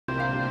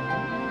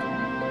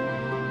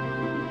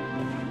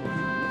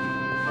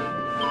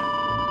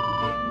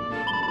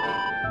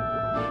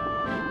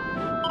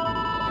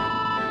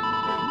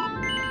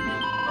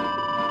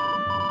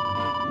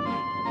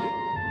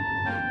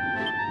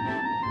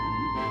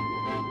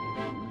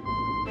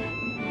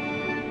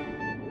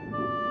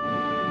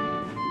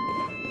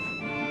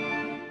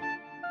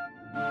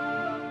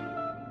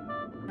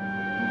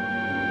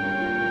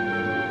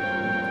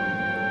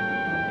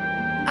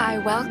I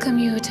welcome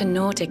you to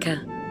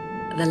Nautica,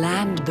 the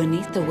land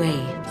beneath the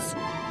waves.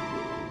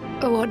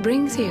 What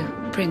brings you,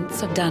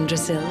 Prince of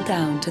Dundrasil,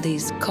 down to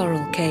these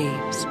coral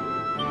caves?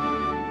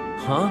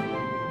 Huh?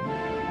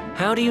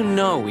 How do you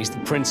know he's the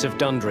Prince of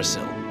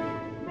Dundrasil?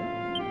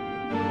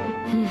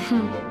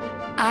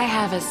 I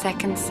have a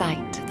second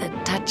sight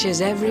that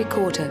touches every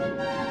quarter,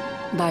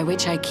 by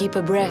which I keep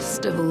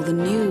abreast of all the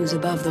news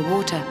above the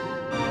water.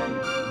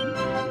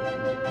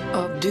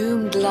 Of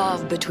doomed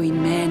love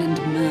between men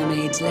and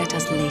mermaids, let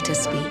us later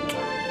speak.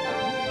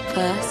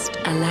 First,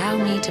 allow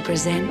me to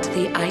present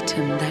the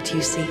item that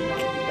you seek.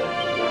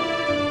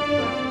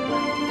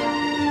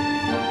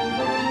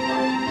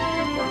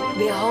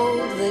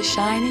 Behold the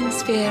shining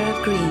sphere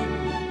of green,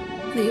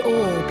 the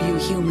orb you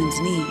humans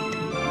need.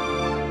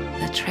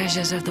 The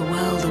treasures of the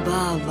world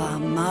above are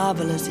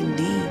marvelous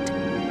indeed.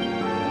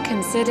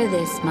 Consider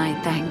this my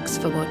thanks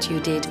for what you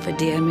did for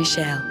dear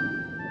Michelle.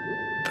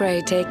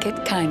 Pray take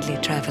it kindly,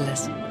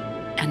 travelers,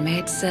 and may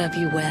it serve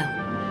you well.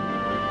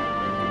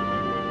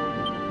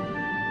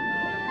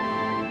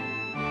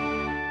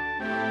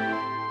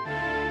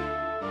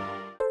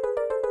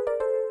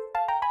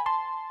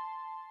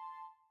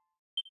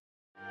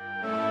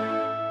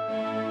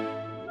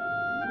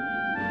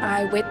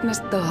 I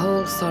witnessed the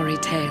whole sorry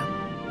tale.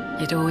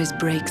 It always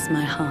breaks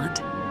my heart.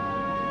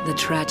 The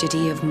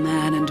tragedy of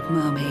man and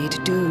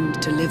mermaid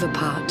doomed to live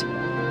apart.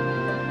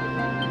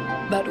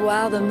 But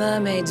while the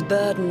mermaid's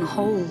burden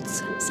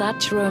holds,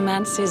 such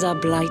romances are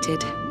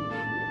blighted,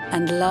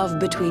 and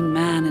love between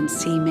man and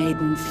sea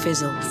maiden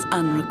fizzles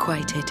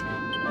unrequited.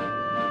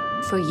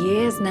 For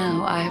years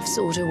now I have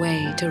sought a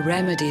way to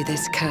remedy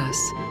this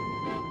curse.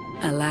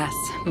 Alas,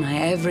 my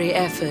every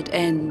effort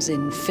ends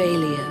in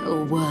failure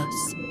or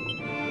worse.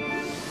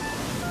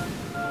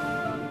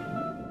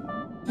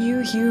 You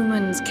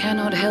humans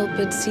cannot help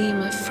but seem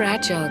a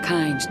fragile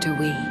kind to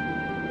we,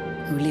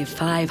 who live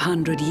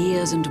 500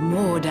 years and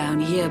more down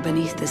here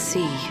beneath the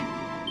sea.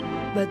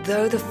 But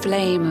though the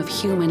flame of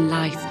human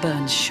life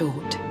burns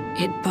short,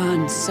 it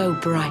burns so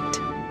bright.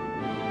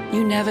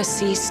 You never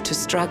cease to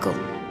struggle.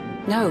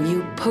 No,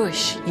 you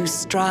push, you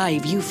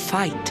strive, you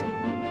fight.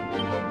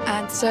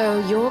 And so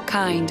your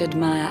kind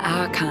admire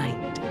our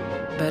kind,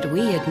 but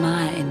we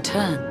admire in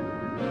turn.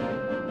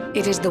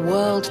 It is the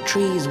world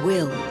tree's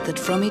will that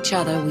from each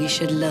other we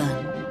should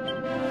learn.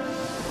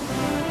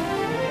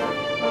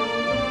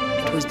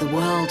 It was the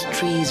world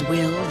tree's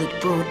will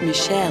that brought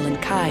Michelle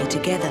and Kai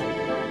together.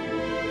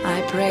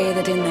 I pray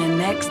that in their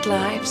next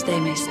lives they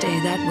may stay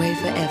that way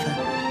forever.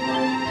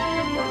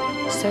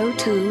 So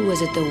too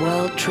was it the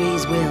world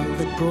tree's will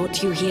that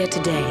brought you here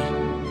today.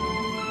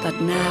 But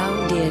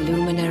now, dear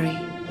luminary,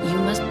 you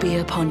must be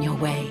upon your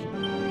way.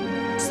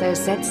 So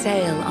set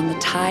sail on the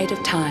tide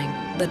of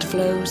time that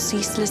flows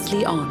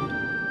ceaselessly on.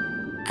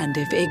 And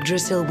if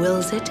Yggdrasil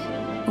wills it,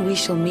 we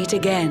shall meet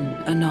again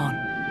anon.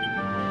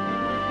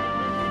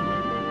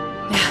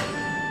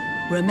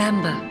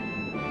 Remember,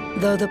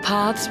 though the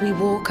paths we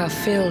walk are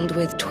filled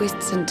with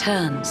twists and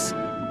turns,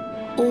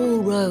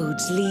 all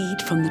roads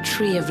lead from the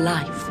tree of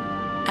life,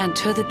 and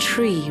to the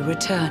tree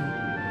return.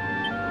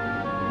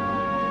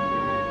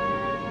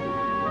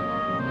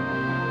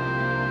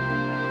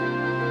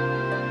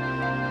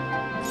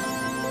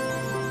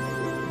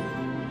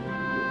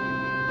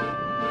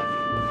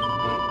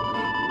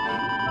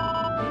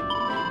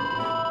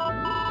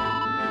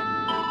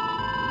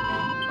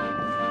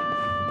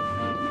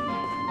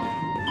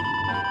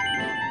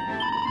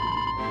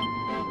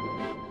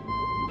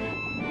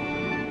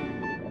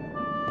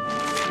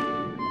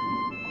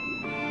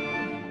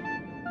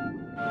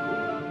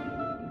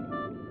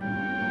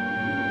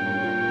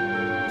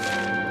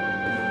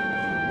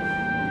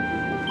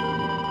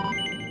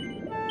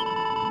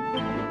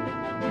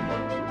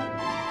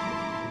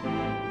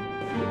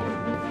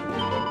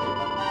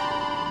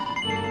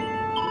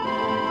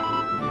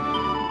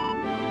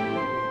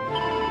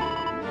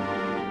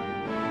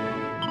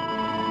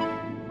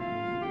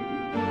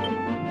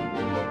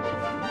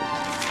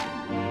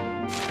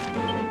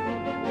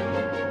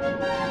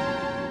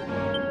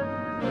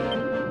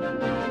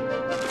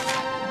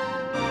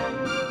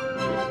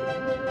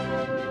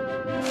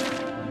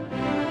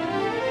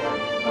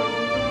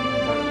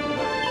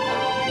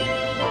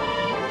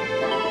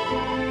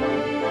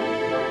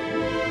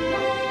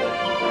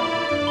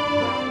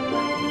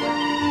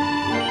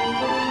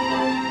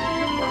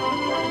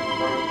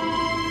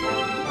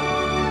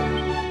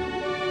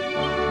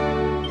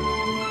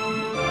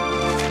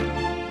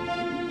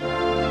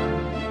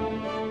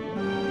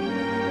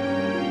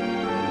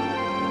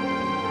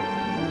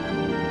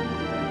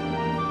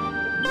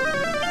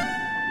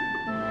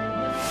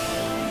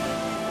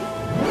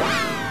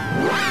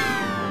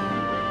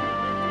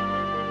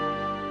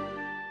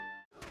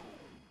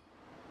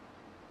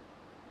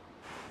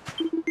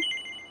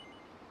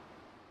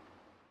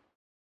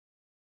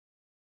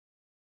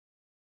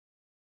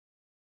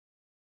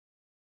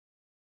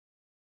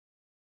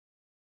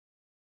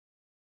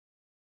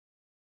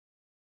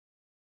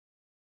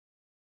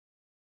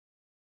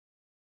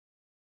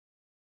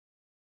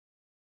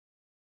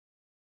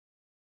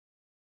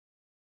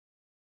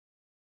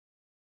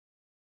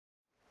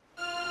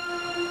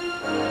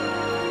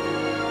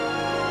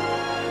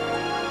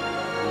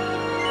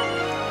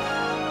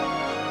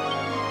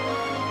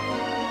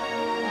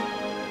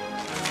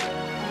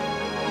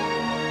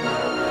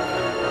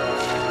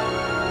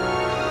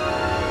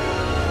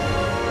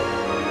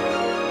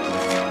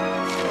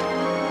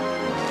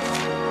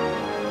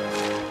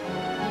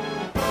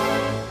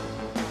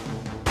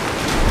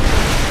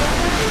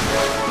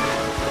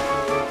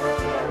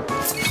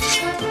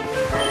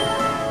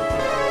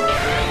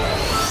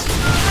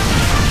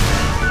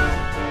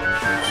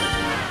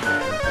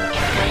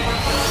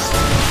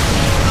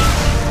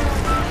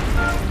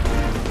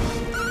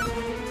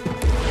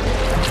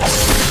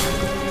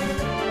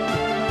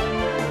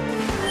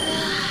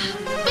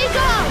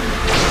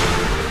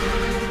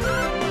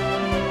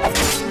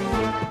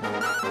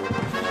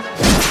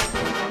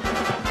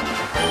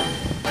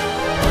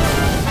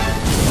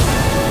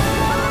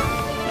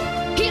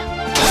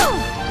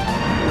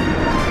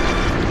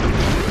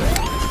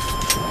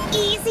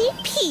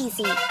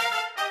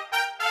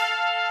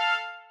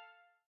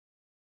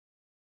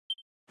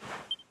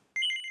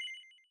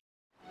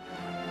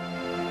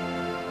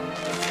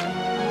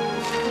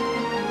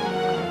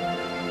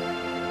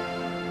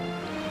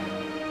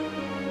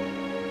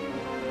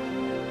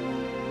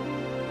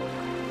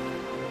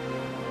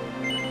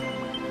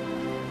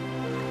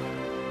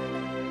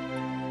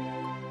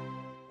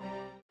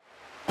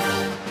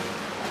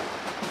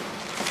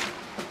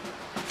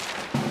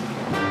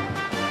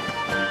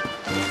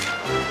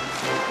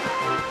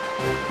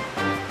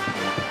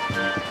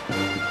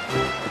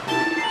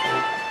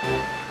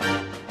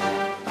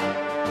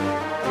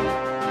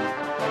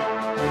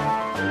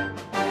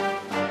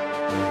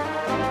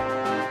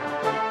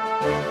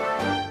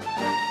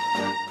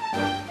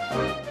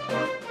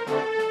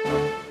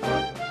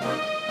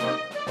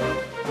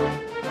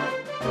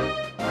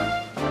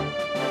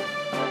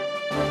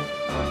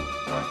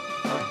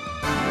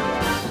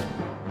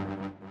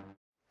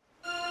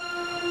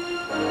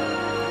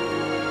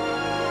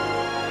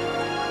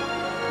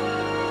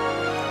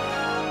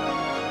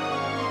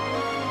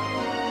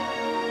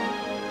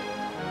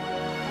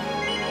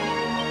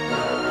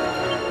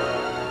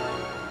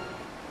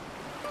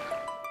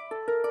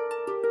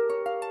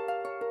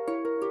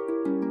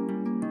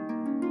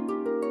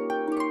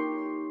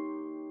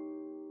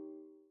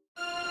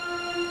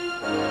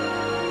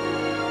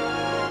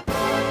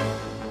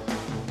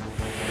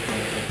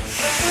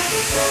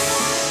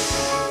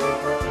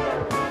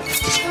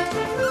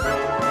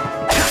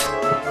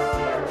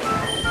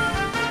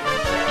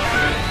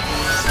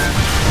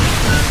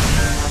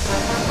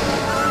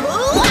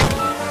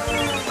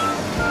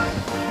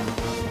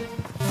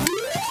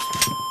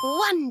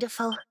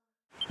 Wonderful.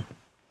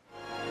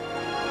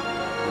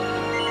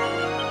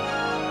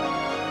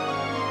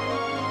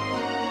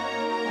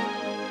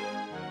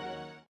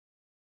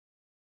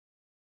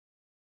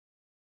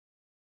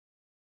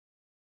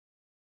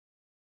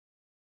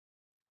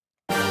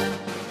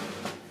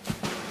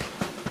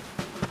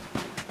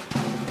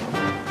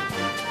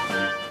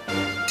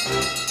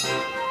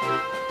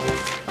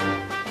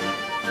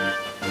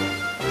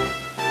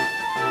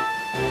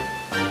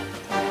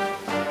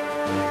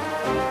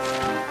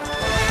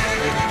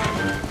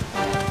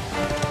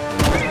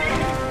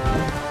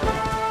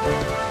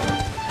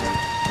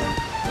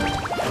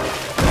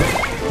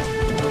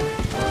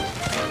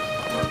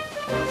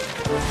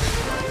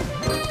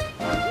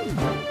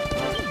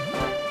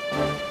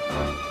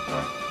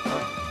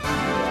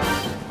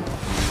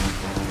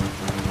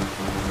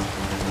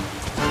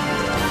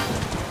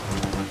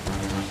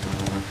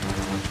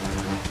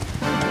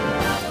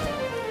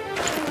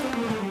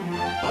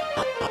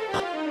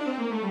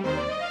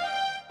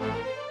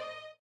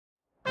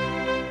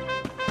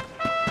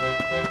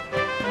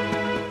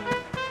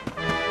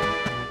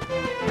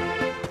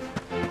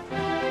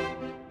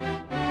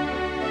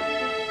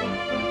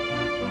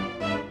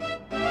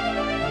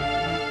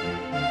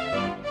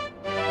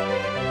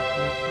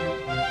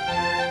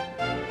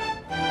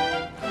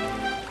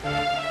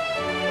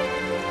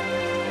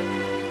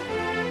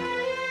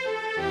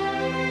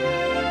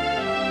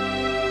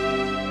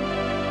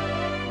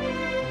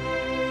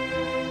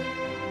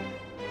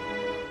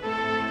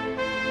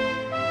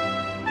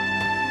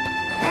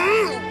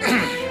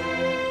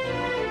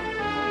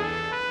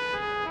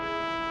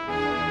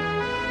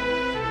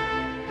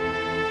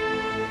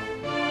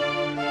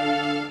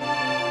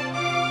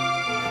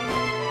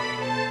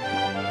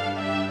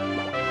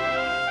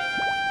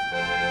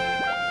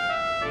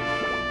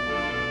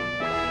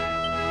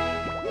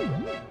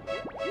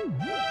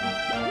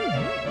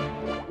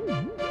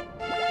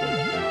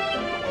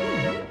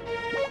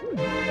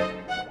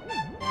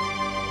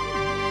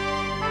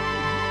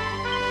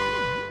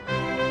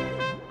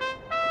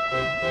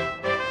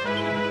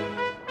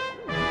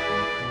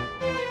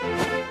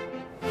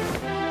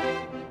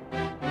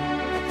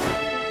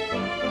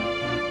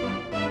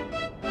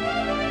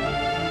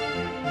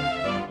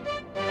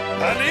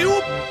 Allez,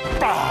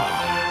 hop!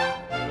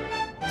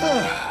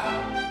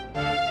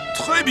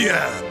 Très bien.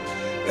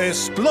 A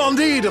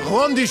splendid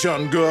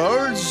rendition,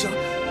 girls.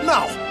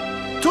 Now,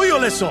 to your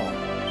lesson.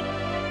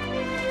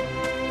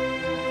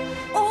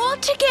 All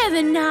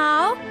together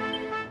now.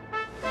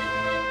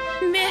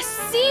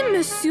 Merci,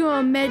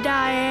 Monsieur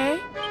Médaille.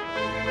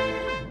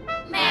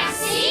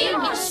 Merci,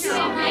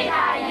 Monsieur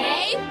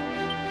Médaille.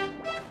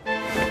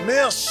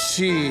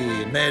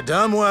 Merci,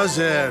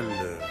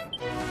 mesdemoiselles.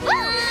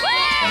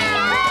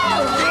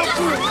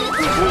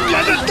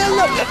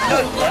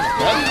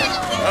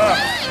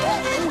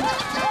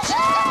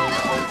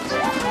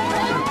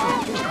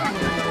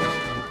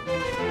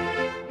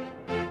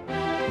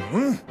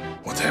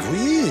 What have we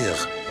here?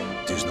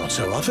 It is not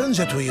so often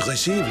that we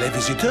receive les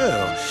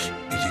visiteurs.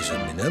 It is a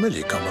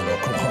minimally common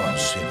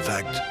occurrence, in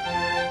fact.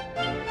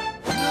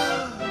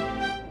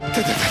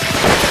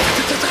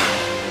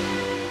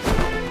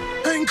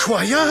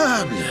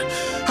 Incroyable!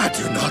 I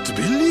do not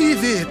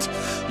believe it!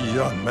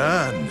 Young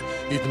man,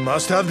 it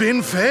must have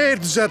been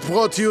fate that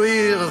brought you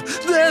here.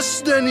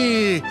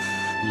 Destiny!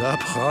 La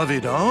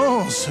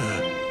Providence.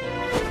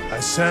 I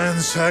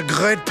sense a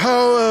great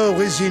power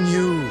within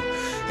you.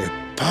 A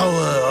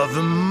power of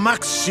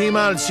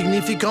maximal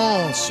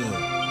significance.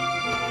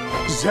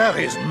 There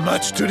is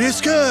much to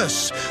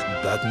discuss,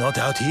 but not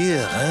out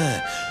here,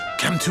 eh?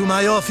 Come to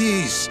my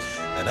office,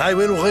 and I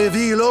will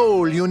reveal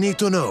all you need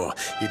to know.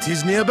 It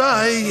is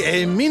nearby,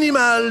 a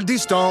minimal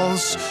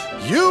distance.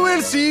 You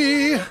will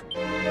see.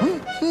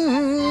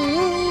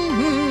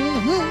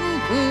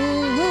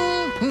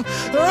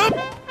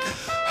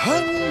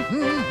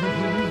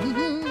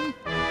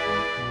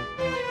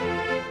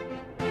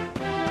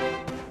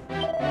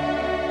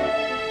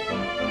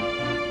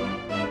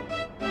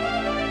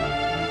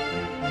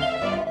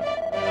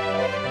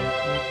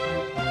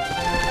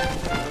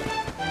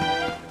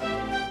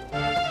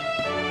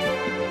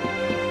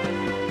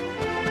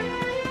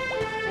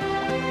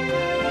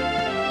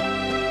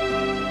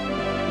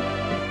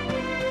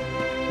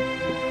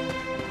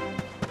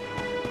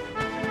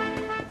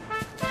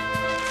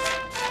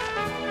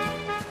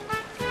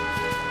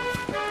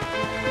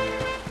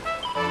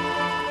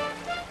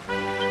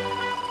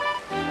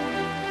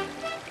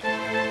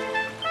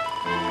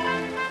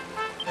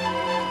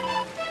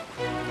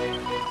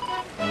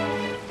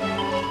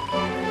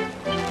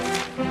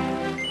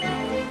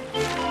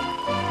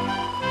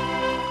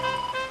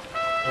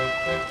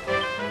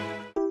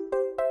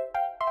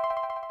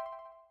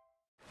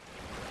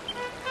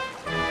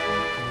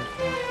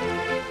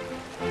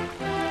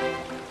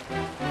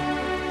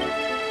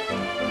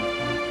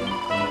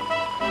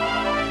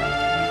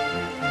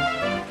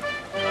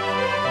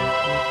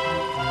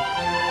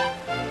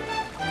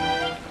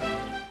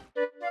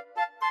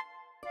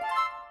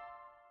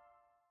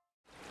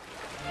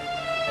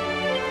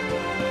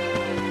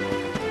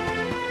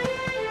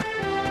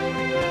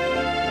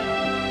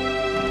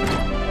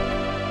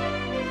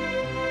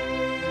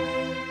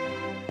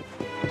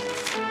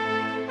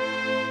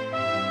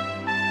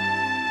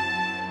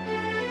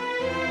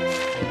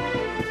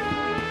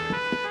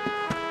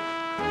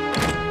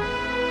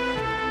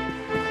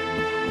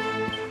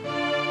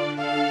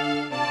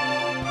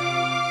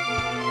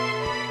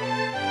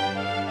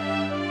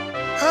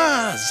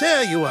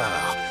 There you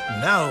are.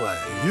 Now,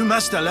 you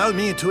must allow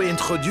me to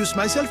introduce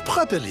myself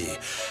properly.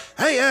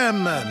 I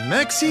am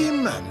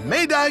Maxime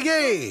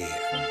Médaillé.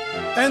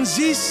 And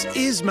this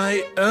is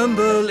my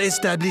humble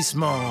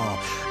establishment,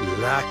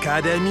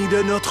 l'Académie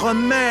de Notre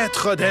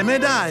Maître des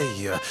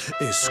Médailles,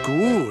 a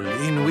school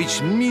in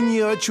which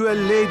miniature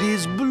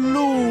ladies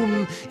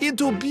bloom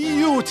into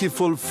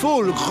beautiful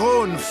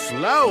full-grown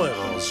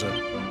flowers.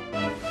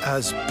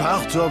 As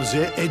part of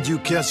the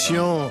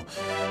education,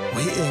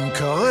 we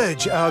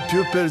encourage our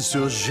pupils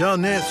to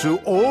journey through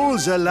all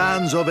the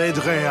lands of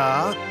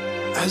Edrea.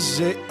 As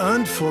they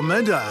hunt for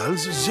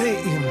medals,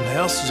 they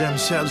immerse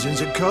themselves in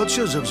the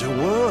cultures of the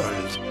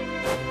world.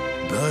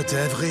 But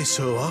every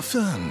so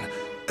often,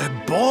 a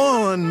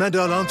born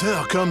medal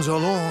hunter comes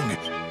along.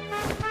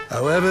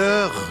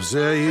 However,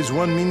 there is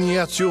one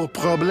miniature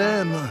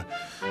problem.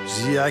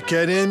 The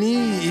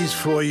Academy is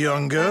for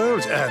young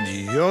girls, and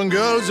young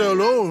girls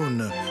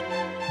alone.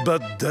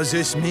 But does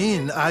this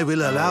mean I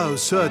will allow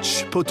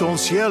such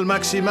potential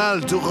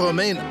maximal to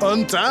remain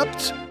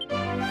untapped?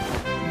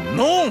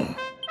 No!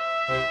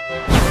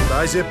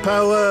 By the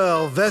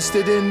power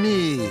vested in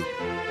me,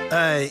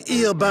 I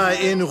hereby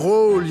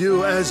enroll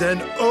you as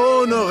an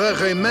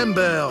honorary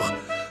member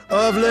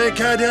of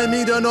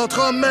l'Académie de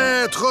Notre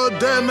Maître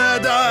des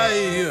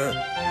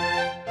Médailles.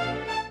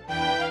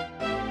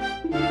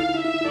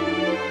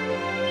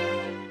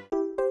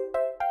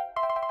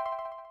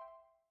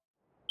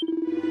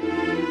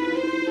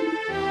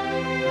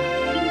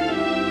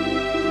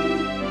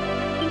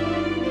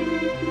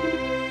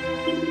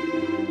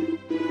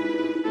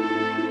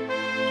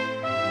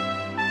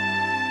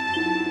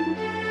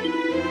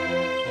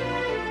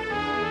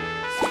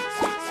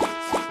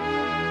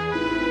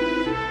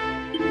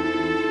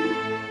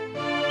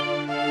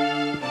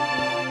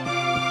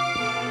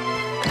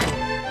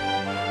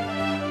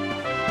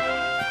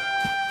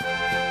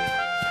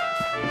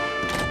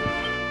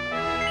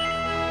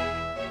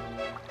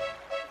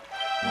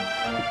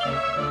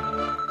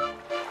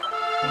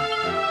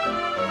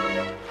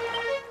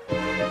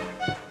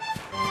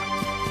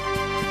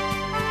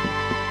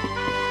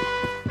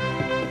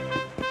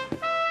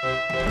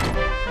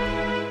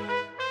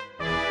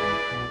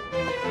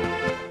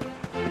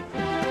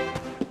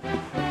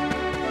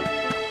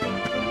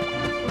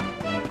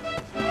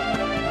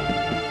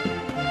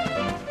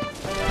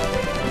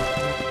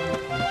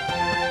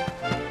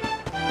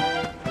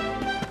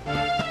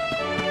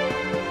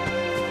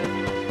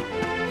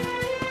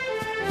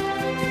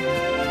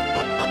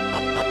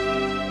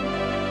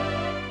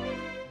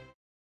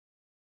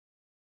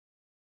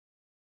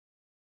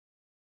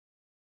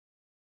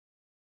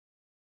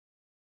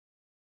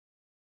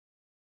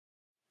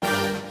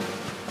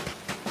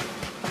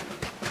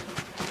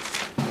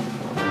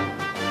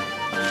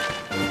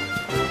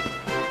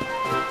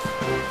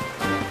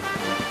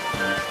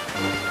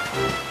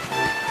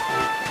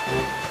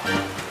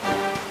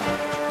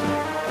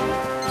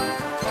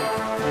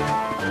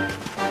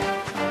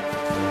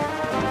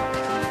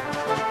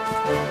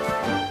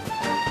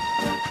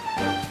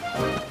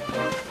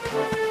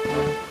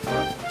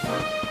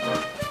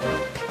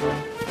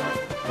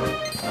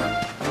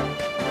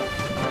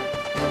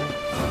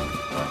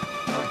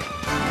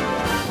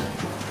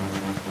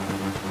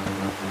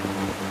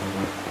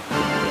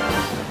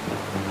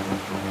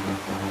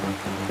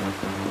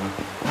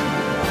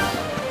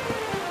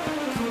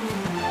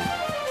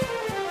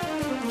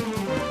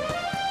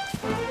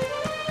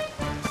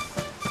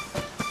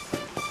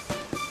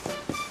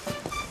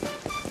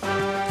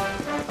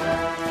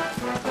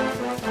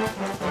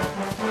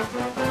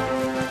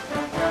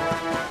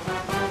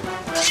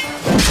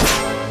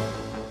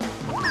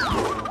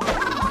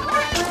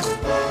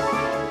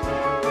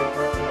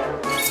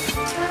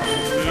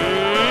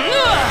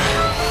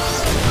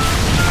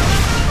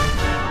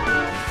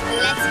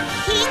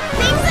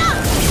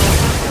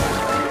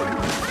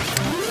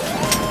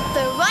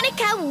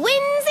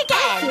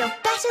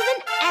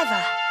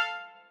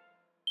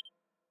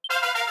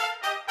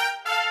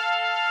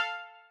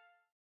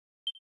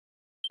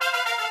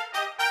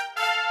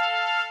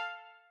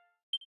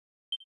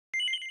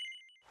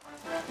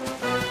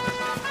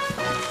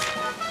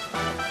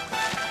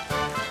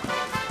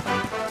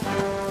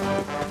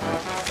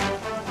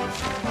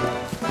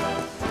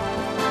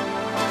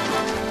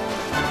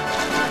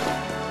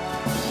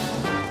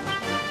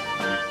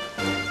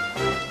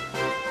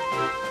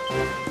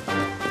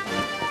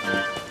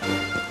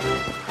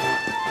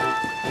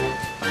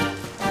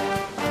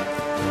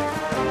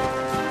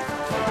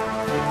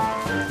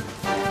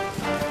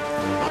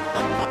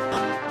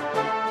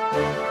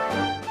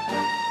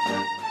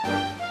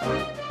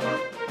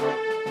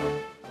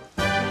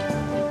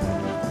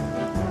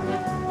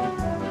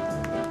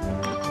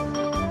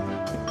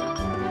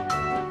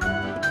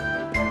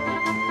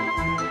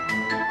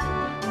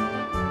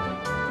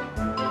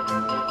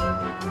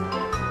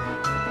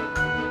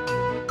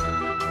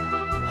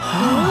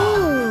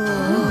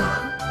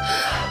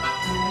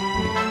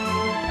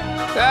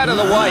 Out of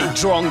the way,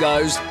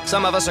 drongos.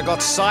 Some of us have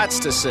got sights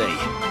to see.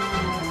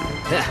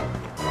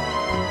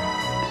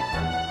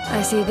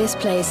 I see this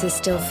place is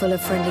still full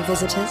of friendly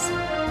visitors.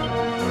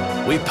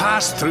 We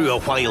passed through a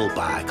while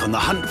back on the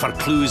hunt for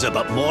clues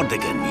about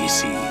Mordigan, you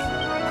see.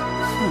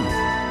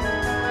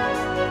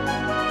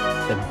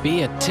 The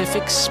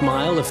beatific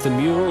smile of the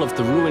mural of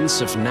the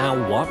ruins of Now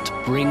What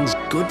brings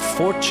good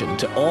fortune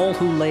to all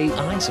who lay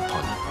eyes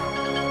upon it.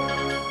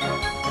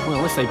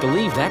 Well, if they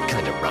believe that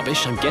kind of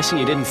rubbish, I'm guessing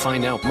you didn't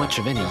find out much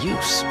of any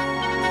use.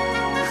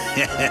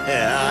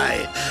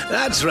 Aye,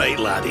 that's right,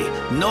 laddie.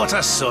 Not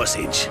a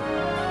sausage.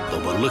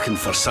 But we're looking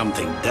for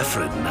something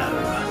different now.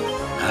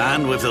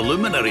 And with the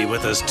luminary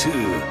with us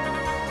too.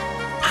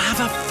 I have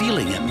a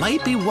feeling it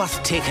might be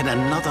worth taking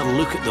another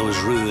look at those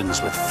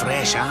ruins with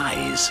fresh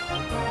eyes.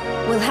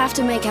 We'll have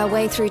to make our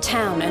way through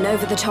town and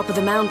over the top of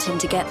the mountain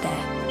to get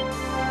there.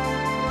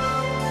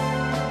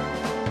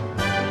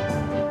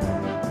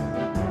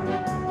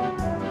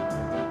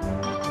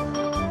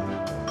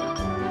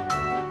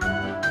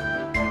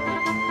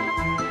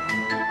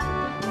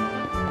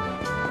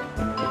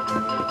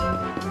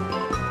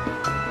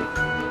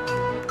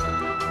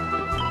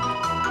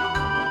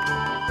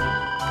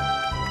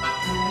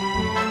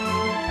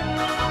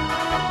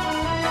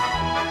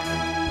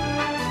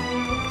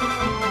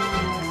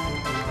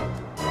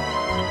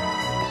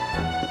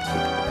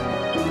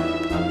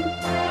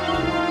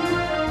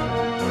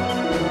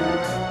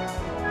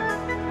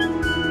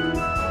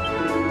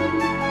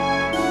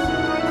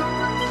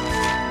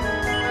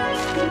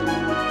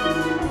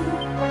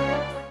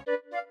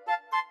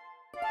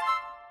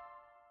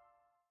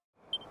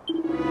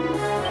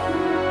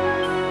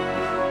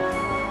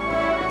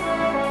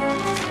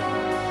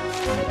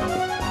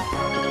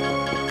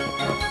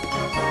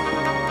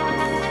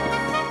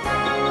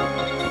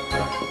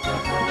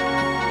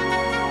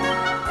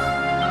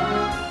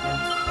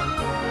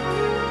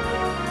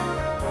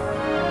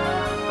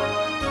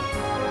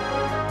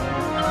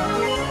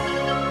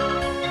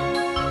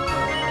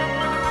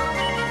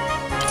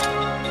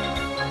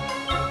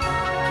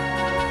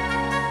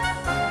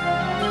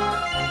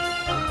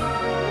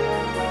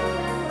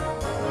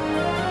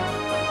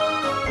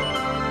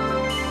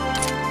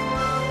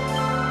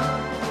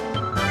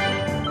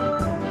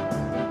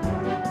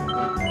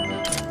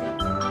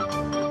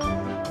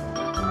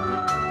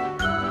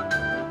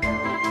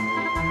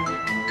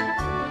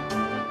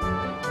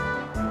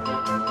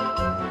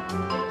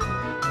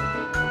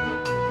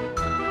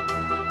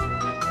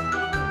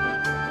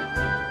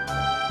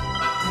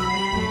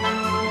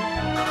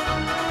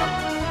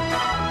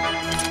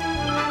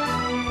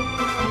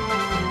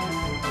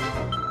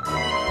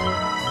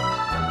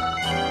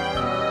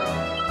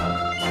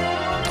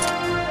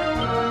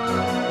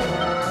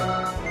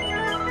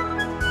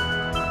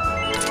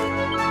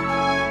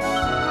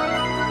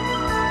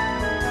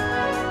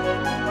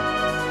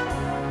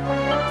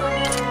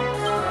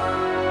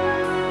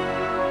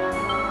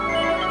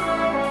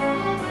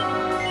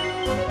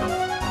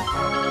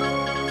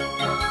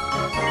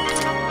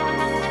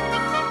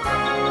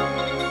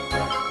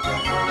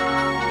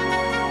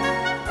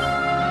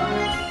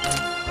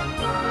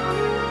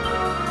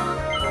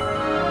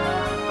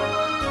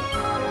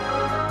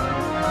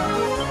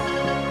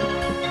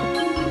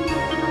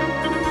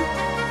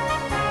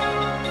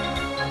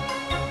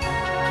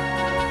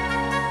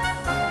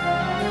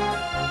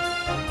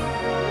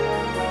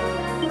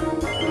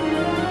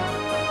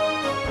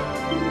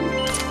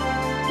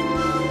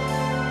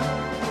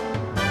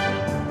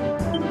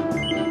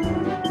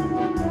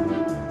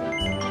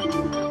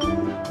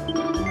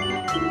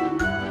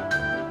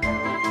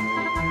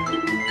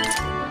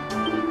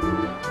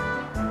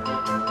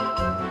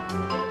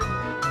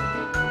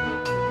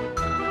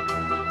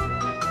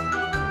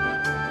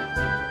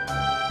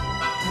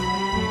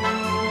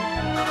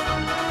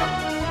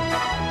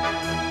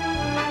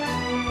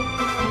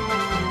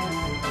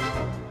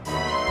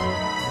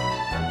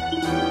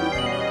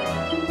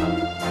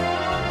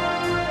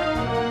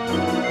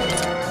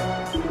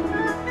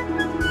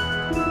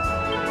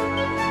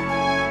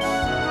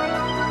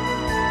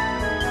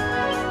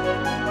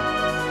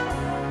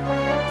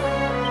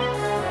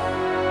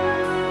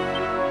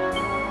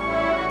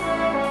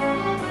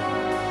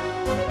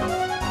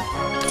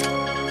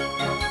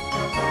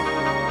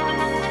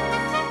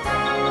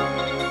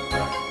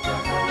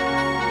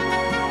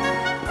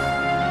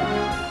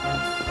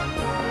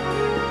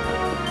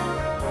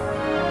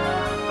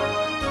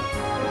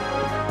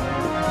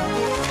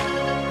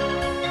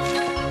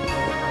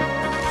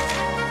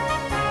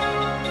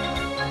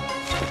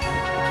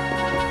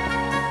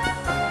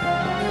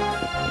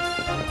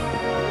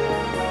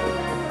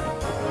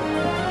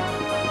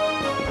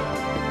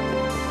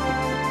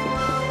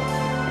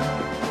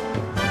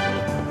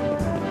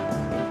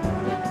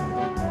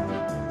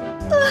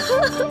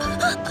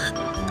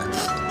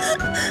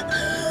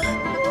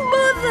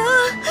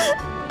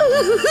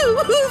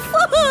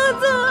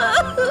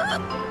 Father!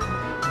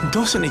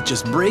 Doesn't it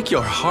just break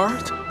your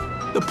heart?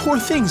 The poor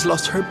thing's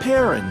lost her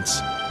parents.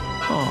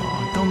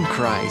 Oh, don't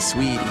cry,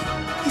 sweetie.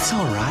 It's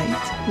all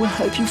right. We'll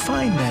help you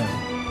find them.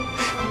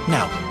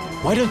 Now,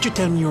 why don't you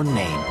tell me your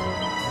name?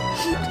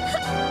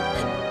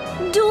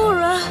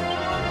 Dora.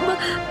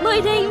 My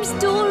name's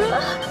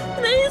Dora.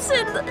 They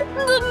said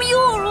the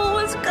mural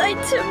was going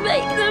to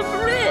make them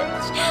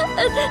rich,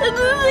 and then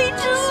they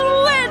just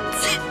went.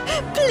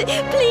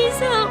 Please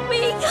help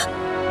me.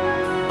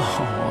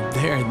 Oh,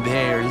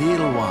 there,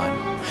 little one.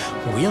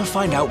 We'll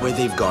find out where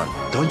they've gone.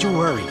 Don't you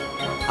worry.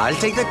 I'll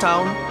take the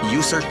town,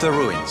 you search the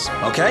ruins,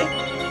 okay?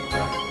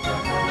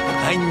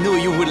 I knew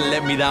you wouldn't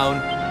let me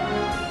down.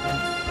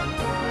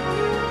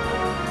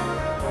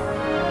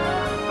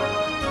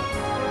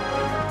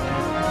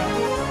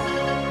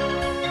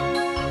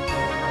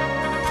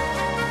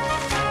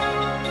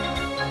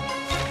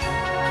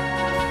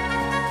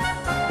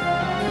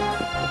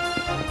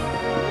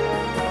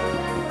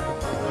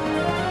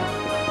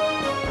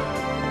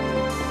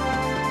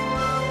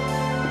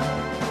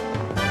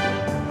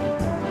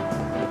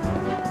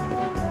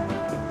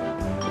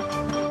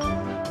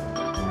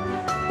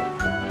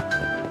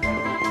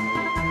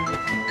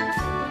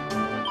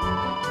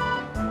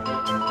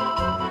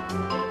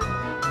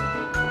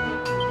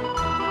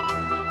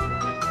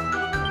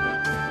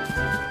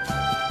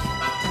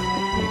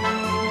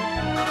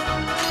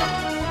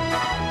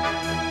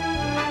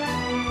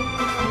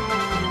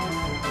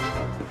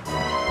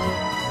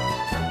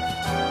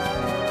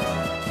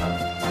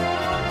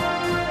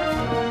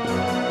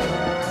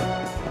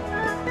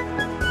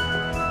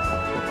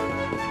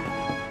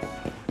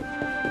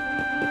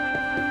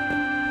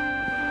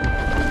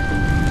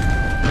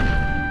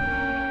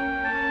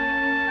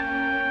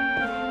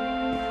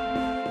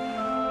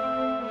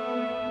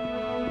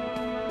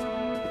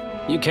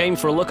 You came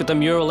for a look at the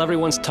mural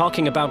everyone's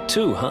talking about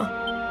too, huh?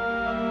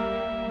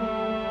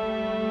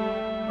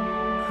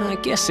 I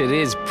guess it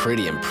is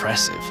pretty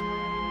impressive.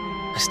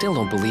 I still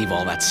don't believe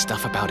all that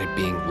stuff about it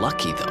being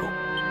lucky, though.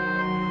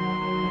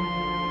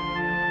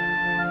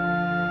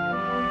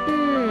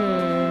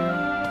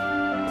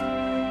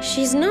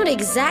 She's not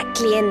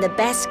exactly in the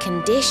best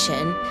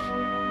condition.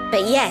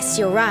 But yes,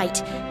 you're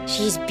right.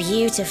 She's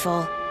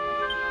beautiful.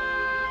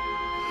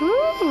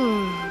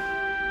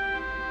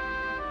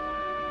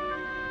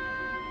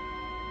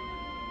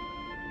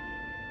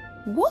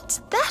 What's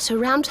that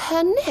around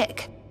her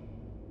neck?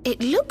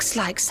 It looks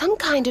like some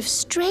kind of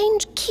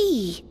strange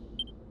key.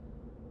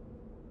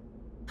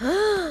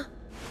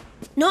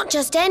 Not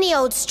just any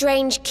old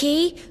strange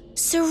key.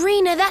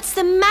 Serena, that's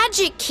the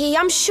magic key.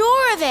 I'm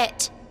sure of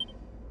it.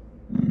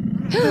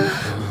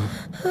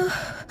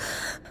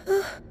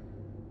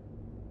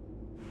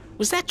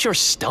 Was that your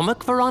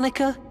stomach,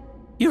 Veronica?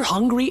 You're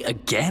hungry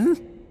again?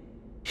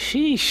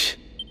 Sheesh.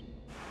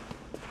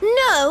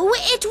 No,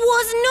 it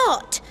was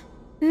not.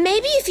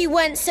 Maybe if you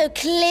weren't so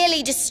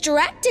clearly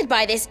distracted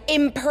by this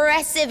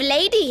impressive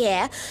lady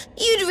here,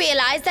 you'd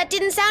realize that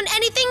didn't sound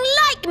anything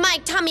like my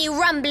tummy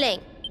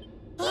rumbling.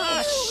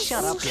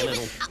 Shut up, you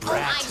little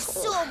brat. I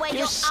saw where Your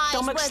your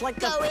stomach's eyes were like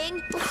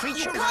going. the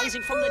creature You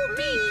rising from the can't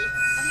deep. fool me.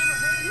 I've never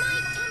heard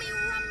My tummy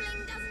rumbling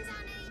doesn't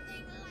sound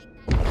anything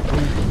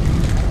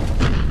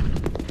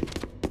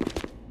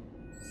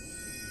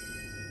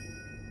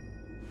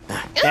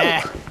like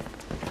that.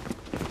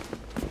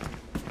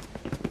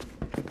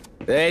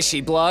 There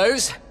she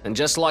blows, and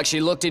just like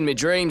she looked in my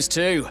dreams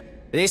too.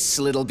 This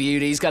little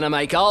beauty's gonna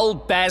make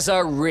old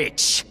Bazza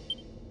rich.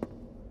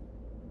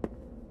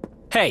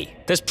 Hey,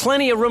 there's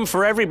plenty of room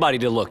for everybody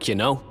to look, you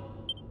know.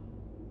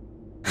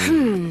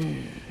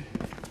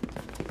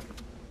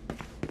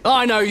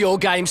 I know your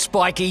game,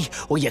 Spiky.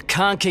 Well, you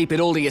can't keep it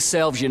all to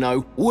yourselves, you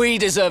know. We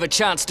deserve a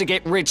chance to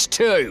get rich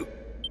too.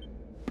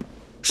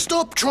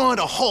 Stop trying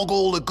to hog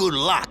all the good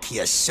luck,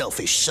 you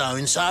selfish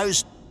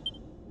so-and-sos.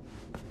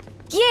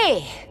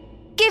 Yeah.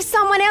 Give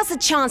someone else a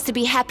chance to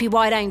be happy,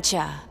 why don't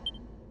ya?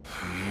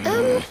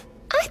 I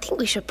think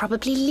we should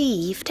probably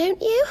leave,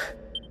 don't you?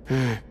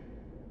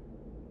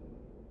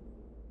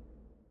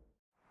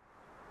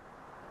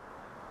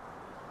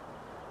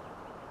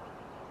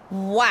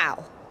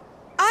 Wow.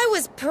 I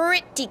was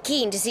pretty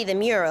keen to see the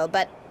mural,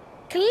 but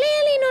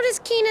clearly not as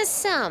keen as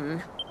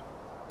some.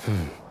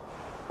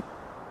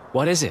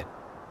 What is it?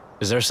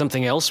 Is there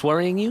something else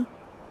worrying you?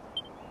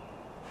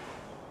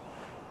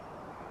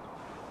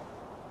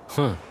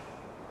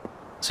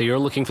 So you're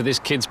looking for this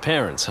kid's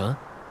parents, huh?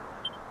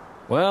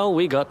 Well,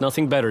 we got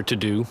nothing better to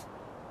do.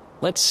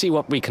 Let's see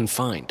what we can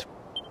find.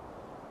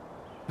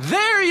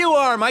 There you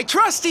are, my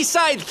trusty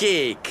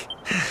sidekick!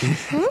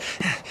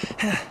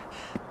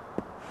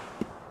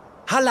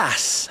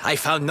 Alas, I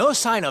found no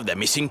sign of the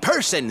missing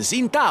persons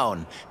in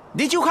town.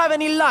 Did you have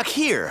any luck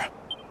here?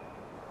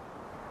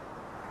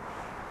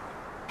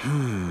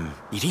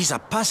 It is a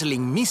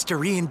puzzling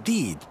mystery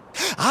indeed.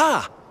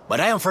 Ah,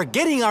 but I am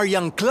forgetting our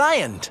young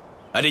client.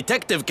 A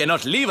detective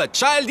cannot leave a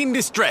child in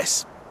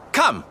distress.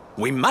 Come,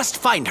 we must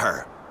find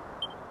her.